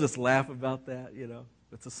we'll just laugh about that,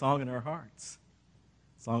 It's a song in our hearts,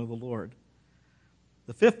 song of the Lord.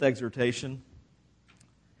 The fifth exhortation,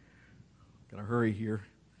 got to hurry here.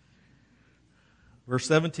 Verse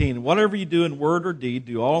 17, whatever you do in word or deed,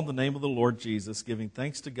 do all in the name of the Lord Jesus, giving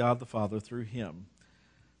thanks to God the Father through Him.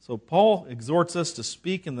 So Paul exhorts us to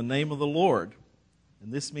speak in the name of the Lord.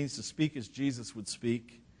 And this means to speak as Jesus would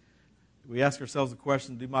speak. We ask ourselves the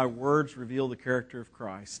question, do my words reveal the character of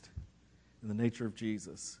Christ and the nature of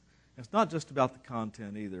Jesus? And it's not just about the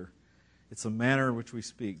content either. It's the manner in which we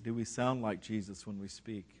speak. Do we sound like Jesus when we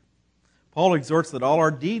speak? Paul exhorts that all our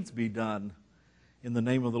deeds be done in the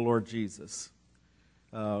name of the Lord Jesus.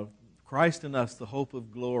 Christ in us, the hope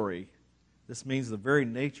of glory. This means the very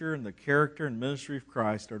nature and the character and ministry of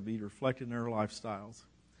Christ are to be reflected in our lifestyles.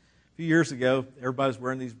 A few years ago, everybody's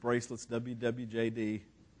wearing these bracelets, WWJD.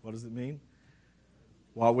 What does it mean?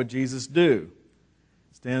 What would Jesus do?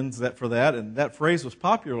 Stands for that, and that phrase was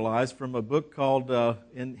popularized from a book called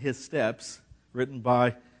In His Steps, written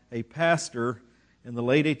by a pastor in the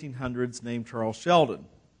late 1800s named Charles Sheldon.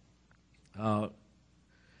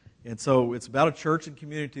 And so it's about a church and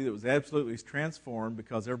community that was absolutely transformed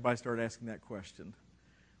because everybody started asking that question.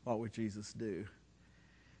 What would Jesus do?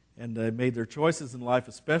 And they made their choices in life,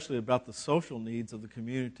 especially about the social needs of the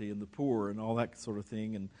community and the poor and all that sort of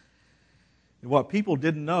thing. And what people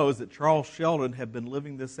didn't know is that Charles Sheldon had been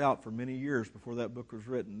living this out for many years before that book was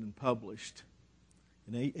written and published.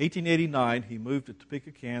 In 1889, he moved to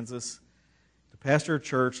Topeka, Kansas, to pastor a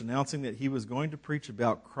church, announcing that he was going to preach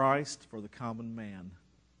about Christ for the common man.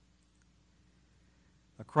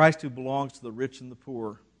 A Christ who belongs to the rich and the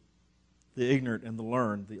poor, the ignorant and the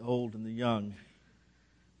learned, the old and the young,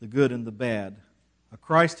 the good and the bad. A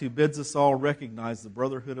Christ who bids us all recognize the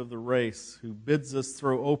brotherhood of the race, who bids us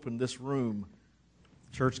throw open this room,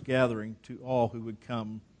 church gathering, to all who would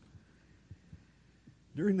come.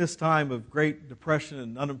 During this time of Great Depression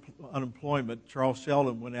and unemployment, Charles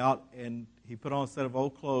Sheldon went out and he put on a set of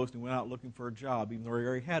old clothes and went out looking for a job, even though he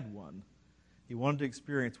already had one. He wanted to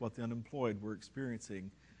experience what the unemployed were experiencing.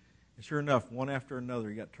 And sure enough, one after another,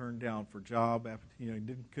 he got turned down for a job. He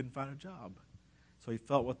couldn't find a job. So he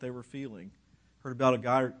felt what they were feeling. Heard about a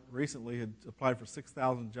guy recently who had applied for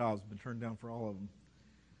 6,000 jobs, been turned down for all of them.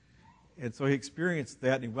 And so he experienced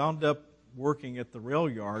that, and he wound up working at the rail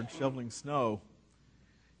yard, shoveling snow,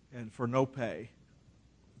 and for no pay.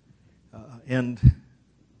 And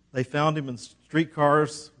they found him in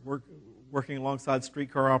streetcars, working alongside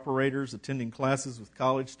streetcar operators, attending classes with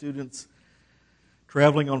college students,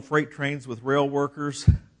 traveling on freight trains with rail workers,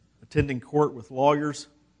 attending court with lawyers,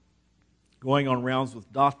 going on rounds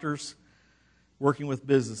with doctors, working with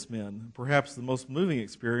businessmen. Perhaps the most moving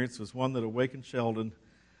experience was one that awakened Sheldon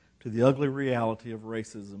to the ugly reality of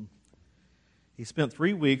racism. He spent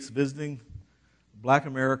 3 weeks visiting black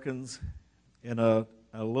Americans in a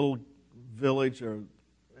little village out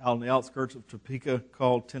on the outskirts of Topeka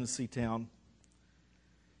called Tennessee Town.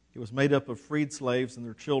 It was made up of freed slaves and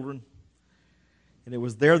their children. And it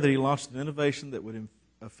was there that he launched an innovation that would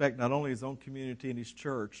affect not only his own community and his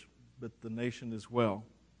church, but the nation as well.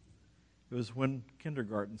 It was when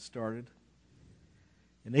kindergarten started.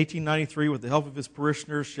 In 1893, with the help of his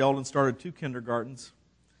parishioners, Sheldon started 2 kindergartens,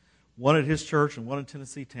 one at his church and one in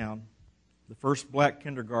Tennessee Town. The first black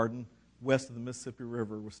kindergarten west of the Mississippi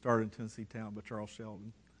River was started in Tennessee Town by Charles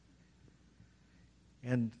Sheldon.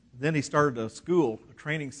 And then he started a school, a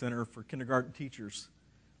training center for kindergarten teachers.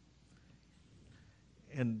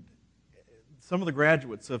 And some of the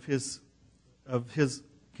graduates of his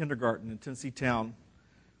kindergarten in Tennessee Town,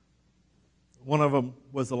 one of them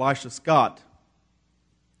was Elisha Scott,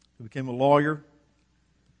 who became a lawyer.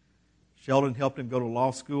 Sheldon helped him go to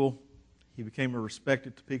law school. He became a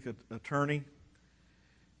respected Topeka attorney.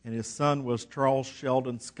 And his son was Charles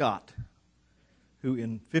Sheldon Scott, who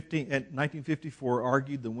in 1954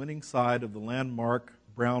 argued the winning side of the landmark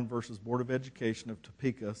Brown versus Board of Education of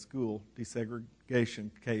Topeka school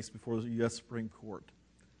desegregation case before the U.S. Supreme Court.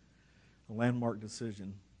 A landmark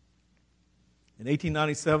decision. In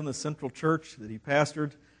 1897, the Central Church that he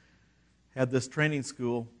pastored had this training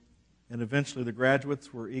school, and eventually the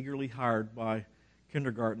graduates were eagerly hired by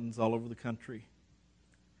kindergartens all over the country.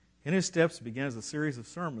 In his steps began a series of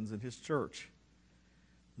sermons in his church.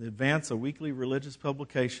 The Advance, a weekly religious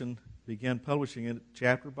publication, began publishing it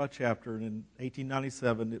chapter by chapter, and in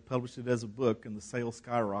 1897 it published it as a book, and the sales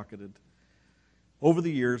skyrocketed. Over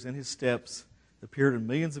the years, In His Steps appeared in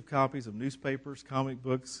millions of copies of newspapers, comic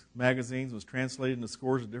books, magazines, was translated into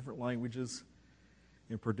scores of different languages,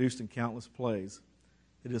 and produced in countless plays.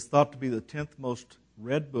 It is thought to be the 10th most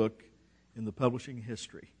read book in the publishing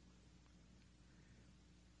history.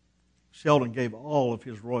 Sheldon gave all of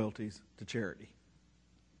his royalties to charity.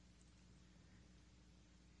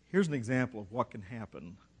 Here's an example of what can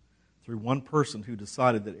happen through one person who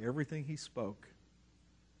decided that everything he spoke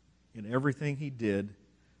and everything he did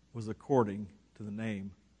was according to the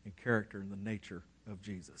name and character and the nature of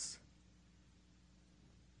Jesus.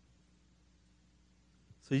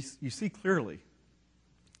 So you see clearly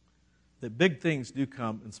that big things do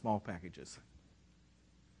come in small packages.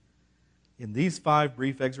 In these 5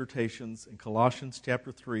 brief exhortations in Colossians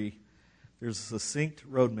chapter 3, there's a succinct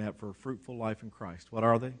roadmap for a fruitful life in Christ. What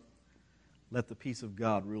are they? Let the peace of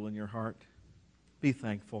God rule in your heart. Be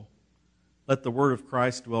thankful. Let the word of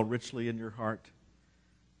Christ dwell richly in your heart.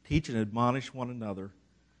 Teach and admonish one another,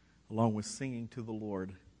 along with singing to the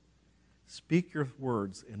Lord. Speak your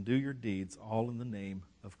words and do your deeds, all in the name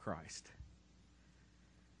of Christ.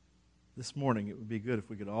 This morning, it would be good if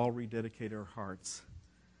we could all rededicate our hearts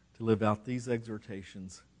to live out these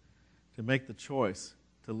exhortations, to make the choice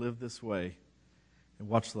to live this way and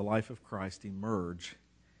watch the life of Christ emerge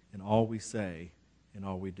in all we say and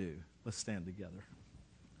all we do. Let's stand together.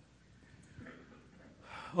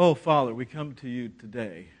 Oh, Father, we come to you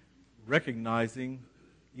today recognizing,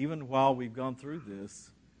 even while we've gone through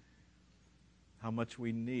this, how much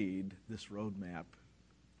we need this roadmap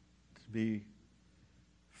to be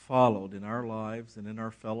followed in our lives and in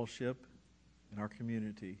our fellowship, in our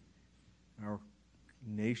community, in our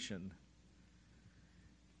nation.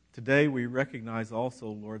 Today we recognize also,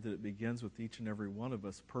 Lord, that it begins with each and every one of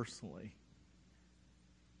us personally.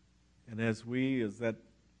 And as that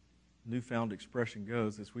newfound expression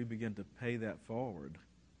goes, as we begin to pay that forward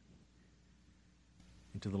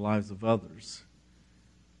into the lives of others,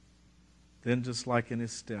 then just like in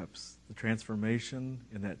His steps, the transformation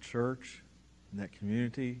in that church, in that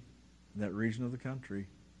community, in that region of the country,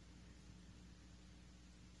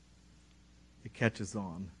 it catches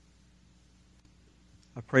on.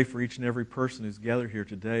 I pray for each and every person who's gathered here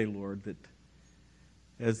today, Lord, that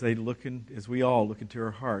as we all look into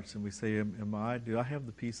our hearts and we say, do I have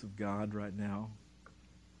the peace of God right now?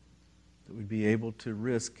 That we'd be able to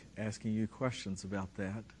risk asking you questions about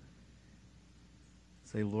that.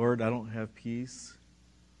 Say, Lord, I don't have peace.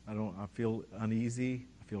 I feel uneasy.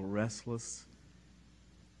 I feel restless.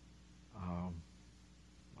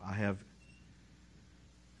 I have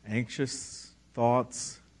anxious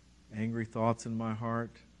thoughts, angry thoughts in my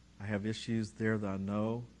heart. I have issues there that I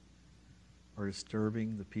know are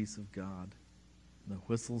disturbing the peace of God. The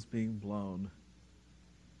whistle's being blown.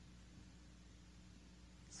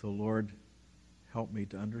 So, Lord, help me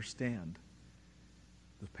to understand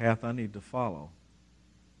the path I need to follow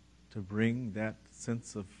to bring that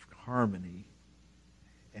sense of harmony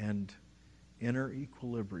and inner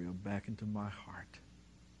equilibrium back into my heart.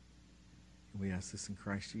 And we ask this in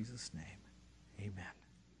Christ Jesus' name. Amen.